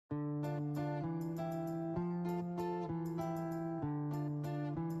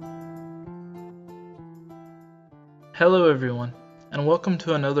Hello everyone, and welcome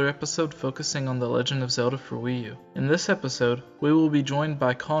to another episode focusing on The Legend of Zelda for Wii U. In this episode, we will be joined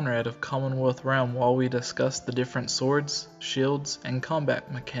by Conrad of Commonwealth Realm while we discuss the different swords, shields, and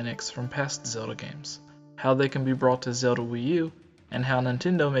combat mechanics from past Zelda games, how they can be brought to Zelda Wii U, and how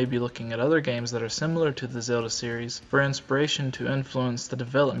Nintendo may be looking at other games that are similar to the Zelda series for inspiration to influence the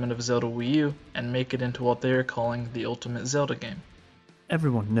development of Zelda Wii U and make it into what they are calling the ultimate Zelda game.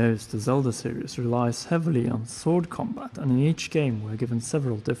 Everyone knows the Zelda series relies heavily on sword combat, and in each game we're given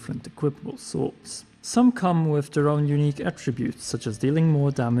several different equipable swords. Some come with their own unique attributes, such as dealing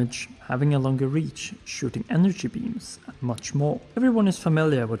more damage, having a longer reach, shooting energy beams, and much more. Everyone is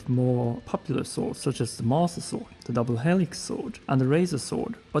familiar with more popular swords such as the Master Sword, the Double Helix Sword, and the Razor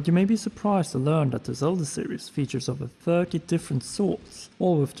Sword, but you may be surprised to learn that the Zelda series features over 30 different swords,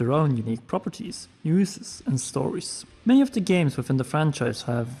 all with their own unique properties, uses, and stories. Many of the games within the franchise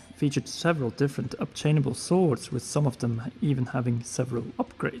have featured several different upchainable swords, with some of them even having several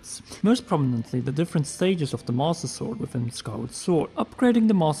upgrades. Most prominently, the different stages of the Master Sword within Skyward Sword, upgrading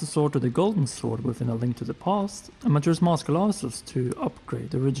the Master Sword to the Golden Sword within A Link to the Past, and Majora's Mask allows to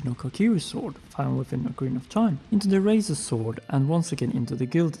upgrade the original Kokiri Sword, found within Ocarina of Time, into the Razor Sword, and once again into the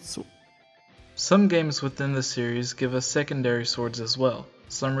Gilded Sword. Some games within the series give us secondary swords as well.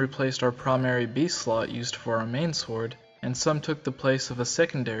 Some replaced our primary B slot used for our main sword, and some took the place of a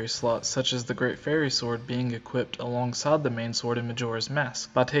secondary slot, such as the Great Fairy Sword being equipped alongside the main sword in Majora's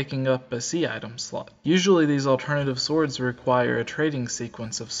Mask by taking up a C item slot. Usually these alternative swords require a trading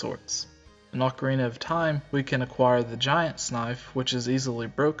sequence of sorts. In Ocarina of Time, we can acquire the Giant's Knife, which is easily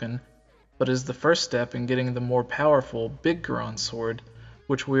broken, but is the first step in getting the more powerful Big Goron Sword,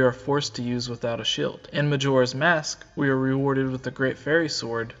 which we are forced to use without a shield. In Majora's Mask, we are rewarded with the Great Fairy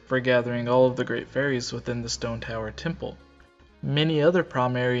Sword for gathering all of the Great Fairies within the Stone Tower Temple. Many other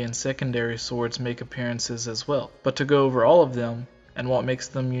primary and secondary swords make appearances as well, but to go over all of them and what makes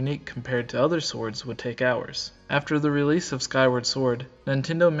them unique compared to other swords would take hours. After the release of Skyward Sword,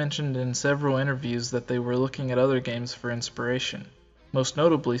 Nintendo mentioned in several interviews that they were looking at other games for inspiration. Most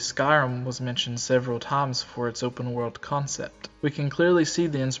notably, Skyrim was mentioned several times for its open world concept. We can clearly see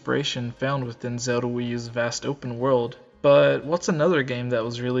the inspiration found within Zelda Wii U's vast open world, but what's another game that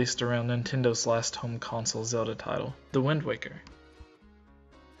was released around Nintendo's last home console Zelda title? The Wind Waker.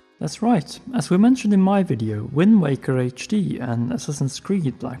 That's right, as we mentioned in my video, Wind Waker HD and Assassin's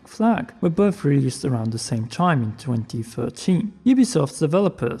Creed Black Flag were both released around the same time in 2013. Ubisoft's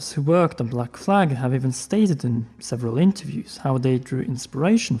developers who worked on Black Flag have even stated in several interviews how they drew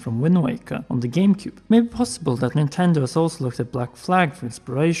inspiration from Wind Waker on the GameCube. It may be possible that Nintendo has also looked at Black Flag for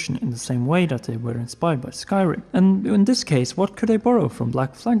inspiration in the same way that they were inspired by Skyrim. And in this case, what could they borrow from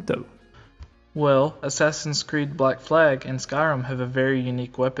Black Flag though? Well, Assassin's Creed Black Flag and Skyrim have a very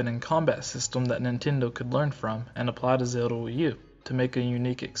unique weapon and combat system that Nintendo could learn from and apply to Zelda Wii U to make a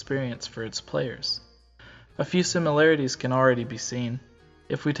unique experience for its players. A few similarities can already be seen.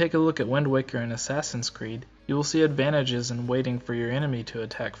 If we take a look at Wind Waker and Assassin's Creed, you will see advantages in waiting for your enemy to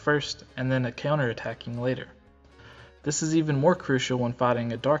attack first and then counter-attacking later. This is even more crucial when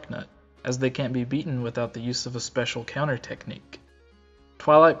fighting a Darknut, as they can't be beaten without the use of a special counter technique.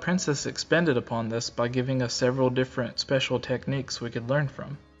 Twilight Princess expanded upon this by giving us several different special techniques we could learn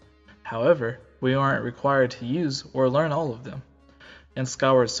from. However, we aren't required to use or learn all of them. In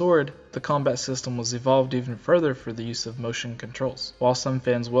Skyward Sword, the combat system was evolved even further for the use of motion controls. While some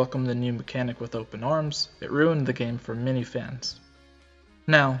fans welcomed the new mechanic with open arms, it ruined the game for many fans.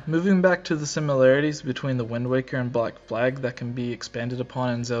 Now, moving back to the similarities between the Wind Waker and Black Flag that can be expanded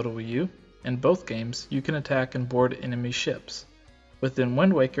upon in Zelda Wii U, in both games you can attack and board enemy ships. Within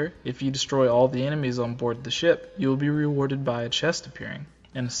Wind Waker, if you destroy all the enemies on board the ship, you will be rewarded by a chest appearing.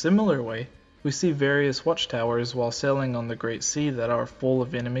 In a similar way, we see various watchtowers while sailing on the Great Sea that are full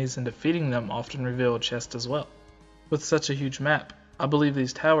of enemies, and defeating them often reveal a chest as well. With such a huge map, I believe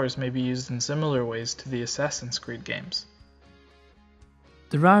these towers may be used in similar ways to the Assassin's Creed games.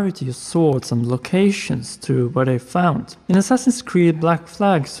 The rarity of swords and locations to where they're found. In Assassin's Creed Black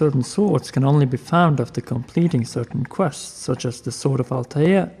Flag, certain swords can only be found after completing certain quests, such as the Sword of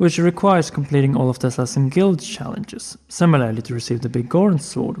Altair, which requires completing all of the Assassin Guild challenges. Similarly, to receive the Big Goron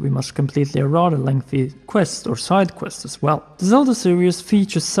Sword, we must complete a rather lengthy quest or side quest as well. The Zelda series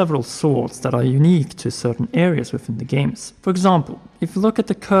features several swords that are unique to certain areas within the games. For example, if you look at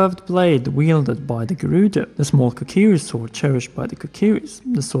the curved blade wielded by the Gerudo, the small Kokiri sword cherished by the Kokiris,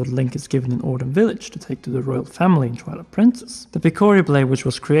 the sword Link is given in Orden Village to take to the royal family in Twilight Princess, the Picori blade which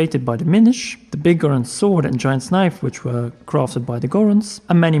was created by the Minish, the Big Goron sword and Giant's knife which were crafted by the Gorons,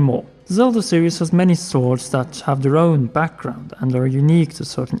 and many more. The Zelda series has many swords that have their own background and are unique to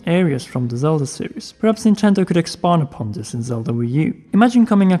certain areas from the Zelda series. Perhaps Nintendo could expand upon this in Zelda Wii U. Imagine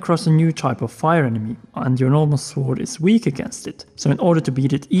coming across a new type of fire enemy and your normal sword is weak against it. So in order to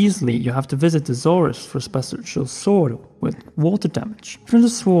beat it easily, you have to visit the Zoras for a special sword with water damage. From the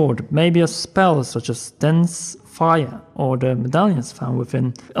sword, maybe a spell such as Dense Fire or the medallions found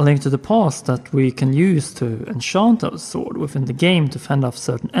within A Link to the Past that we can use to enchant our sword within the game to fend off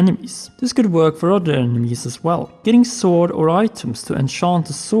certain enemies. This could work for other enemies as well. Getting sword or items to enchant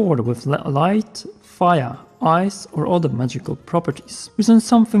a sword with light, fire, ice or other magical properties. We saw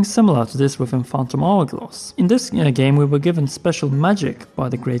something similar to this within Phantom Hourglass. In this game we were given special magic by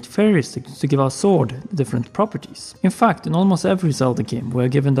the Great Fairies to give our sword different properties. In fact, in almost every Zelda game we are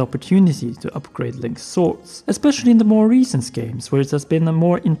given the opportunity to upgrade Link's swords, especially in the more recent games where it has been a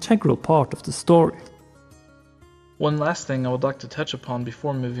more integral part of the story. One last thing I would like to touch upon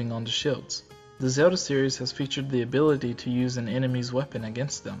before moving on to shields. The Zelda series has featured the ability to use an enemy's weapon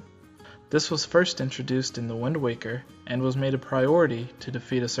against them. This was first introduced in The Wind Waker and was made a priority to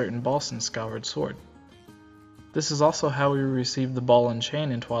defeat a certain boss in Skyward Sword. This is also how we received the ball and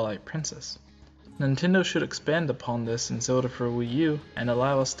chain in Twilight Princess. Nintendo should expand upon this in Zelda for Wii U and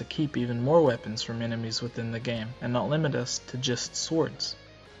allow us to keep even more weapons from enemies within the game and not limit us to just swords,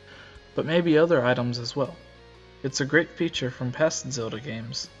 but maybe other items as well. It's a great feature from past Zelda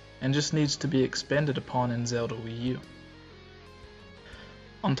games and just needs to be expanded upon in Zelda Wii U.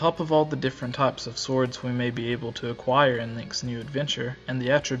 On top of all the different types of swords we may be able to acquire in Link's new adventure, and the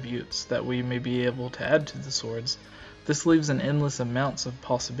attributes that we may be able to add to the swords, this leaves an endless amounts of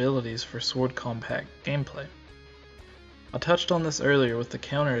possibilities for sword compact gameplay. I touched on this earlier with the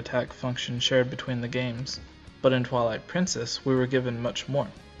counterattack function shared between the games, but in Twilight Princess we were given much more.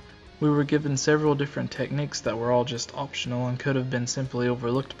 We were given several different techniques that were all just optional and could have been simply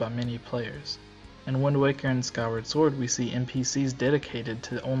overlooked by many players. In Wind Waker and Skyward Sword we see NPCs dedicated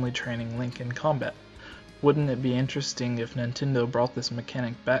to only training Link in combat. Wouldn't it be interesting if Nintendo brought this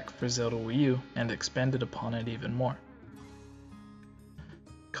mechanic back for Zelda Wii U and expanded upon it even more?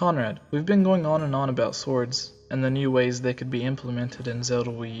 Conrad, we've been going on and on about swords and the new ways they could be implemented in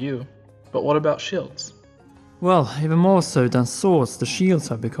Zelda Wii U, but what about shields? Well, even more so than swords, the shields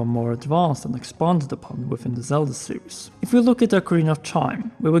have become more advanced and expanded upon within the Zelda series. If we look at Ocarina of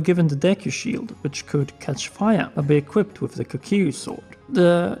Time, we were given the Deku Shield, which could catch fire and be equipped with the Kokiri Sword.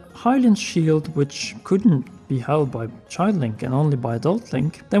 The Hylian Shield, which couldn't be held by Child Link and only by Adult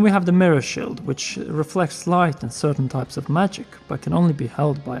Link. Then we have the Mirror Shield, which reflects light and certain types of magic, but can only be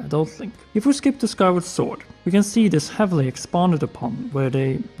held by Adult Link. If we skip to Skyward Sword, we can see this heavily expanded upon, where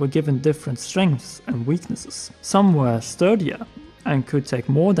they were given different strengths and weaknesses. Some were sturdier and could take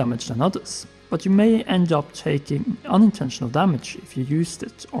more damage than others, but you may end up taking unintentional damage if you used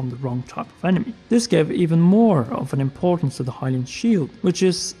it on the wrong type of enemy. This gave even more of an importance to the Hylian Shield, which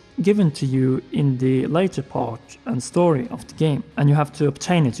is given to you in the later part and story of the game, and you have to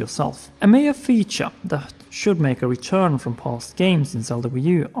obtain it yourself. A major feature that should make a return from past games in Zelda Wii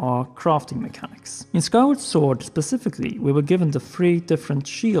U are crafting mechanics. In Skyward Sword specifically, we were given the 3 different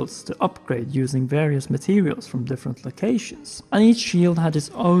shields to upgrade using various materials from different locations, and each shield had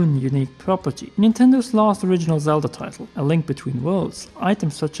its own unique property. In Nintendo's last original Zelda title, A Link Between Worlds,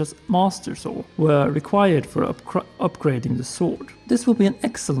 items such as Master Sword were required for upgrading the sword. This will be an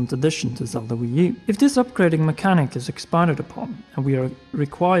excellent addition to Zelda Wii U. If this upgrading mechanic is expanded upon, and we are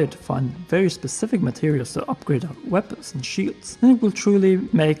required to find very specific materials to upgrade our weapons and shields, then it will truly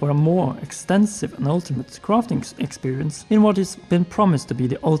make for a more extensive and ultimate crafting experience in what has been promised to be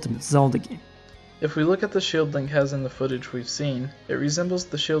the ultimate Zelda game. If we look at the shield Link has in the footage we've seen, it resembles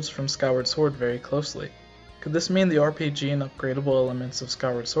the shields from Skyward Sword very closely. Could this mean the RPG and upgradable elements of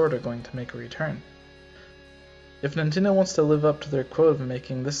Skyward Sword are going to make a return? If Nintendo wants to live up to their quote of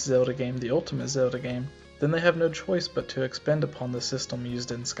making this Zelda game the ultimate Zelda game, then they have no choice but to expand upon the system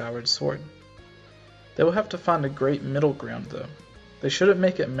used in Skyward Sword. They will have to find a great middle ground though. They shouldn't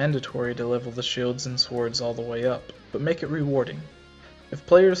make it mandatory to level the shields and swords all the way up, but make it rewarding. If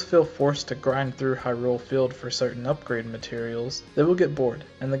players feel forced to grind through Hyrule Field for certain upgrade materials, they will get bored,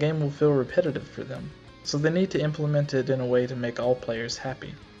 and the game will feel repetitive for them, so they need to implement it in a way to make all players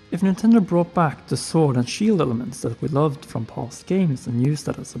happy. If Nintendo brought back the sword and shield elements that we loved from past games and used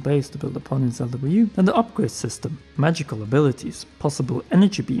that as a base to build upon in Zelda Wii U, then the upgrade system, magical abilities, possible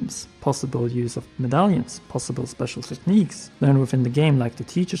energy beams, possible use of medallions, possible special techniques learned within the game like the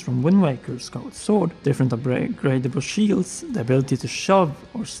teachers from Wind Waker, Skyward Sword, different upgradable shields, the ability to shove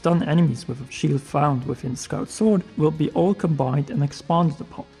or stun enemies with a shield found within Skyward Sword will be all combined and expanded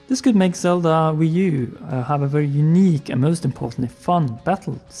upon. This could make Zelda Wii U have a very unique and most importantly fun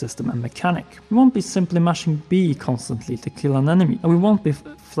battle system and mechanic. We won't be simply mashing B constantly to kill an enemy, and we won't be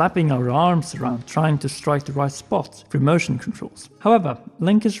flapping our arms around trying to strike the right spot through motion controls. However,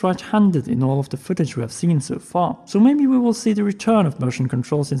 Link is right-handed in all of the footage we have seen so far, so maybe we will see the return of motion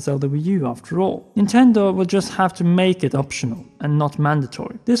controls in Zelda Wii U after all. Nintendo will just have to make it optional and not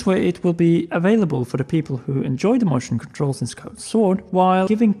mandatory. This way it will be available for the people who enjoy the motion controls in Skyward Sword, while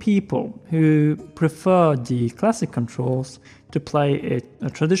giving people who prefer the classic controls to play it a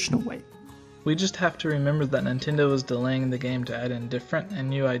traditional way. We just have to remember that Nintendo is delaying the game to add in different and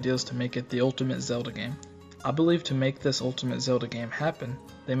new ideas to make it the ultimate Zelda game. I believe to make this ultimate Zelda game happen,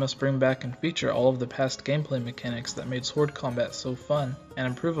 they must bring back and feature all of the past gameplay mechanics that made sword combat so fun and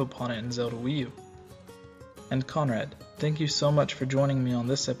improve upon it in Zelda Wii U. And Conrad, thank you so much for joining me on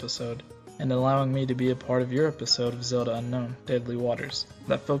this episode and allowing me to be a part of your episode of Zelda Unknown, Deadly Waters,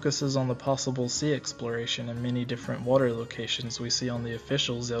 that focuses on the possible sea exploration in many different water locations we see on the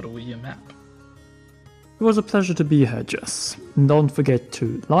official Zelda Wii U map. It was a pleasure to be here, Jess. And don't forget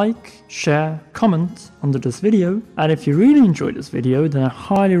to like, share, comment under this video. And if you really enjoyed this video, then I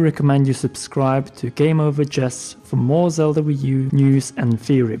highly recommend you subscribe to Game Over Jess for more Zelda Wii U news and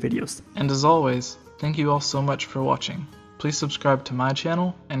theory videos. And as always, thank you all so much for watching. Please subscribe to my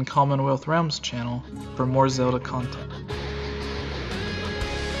channel and Commonwealth Realms channel for more Zelda content.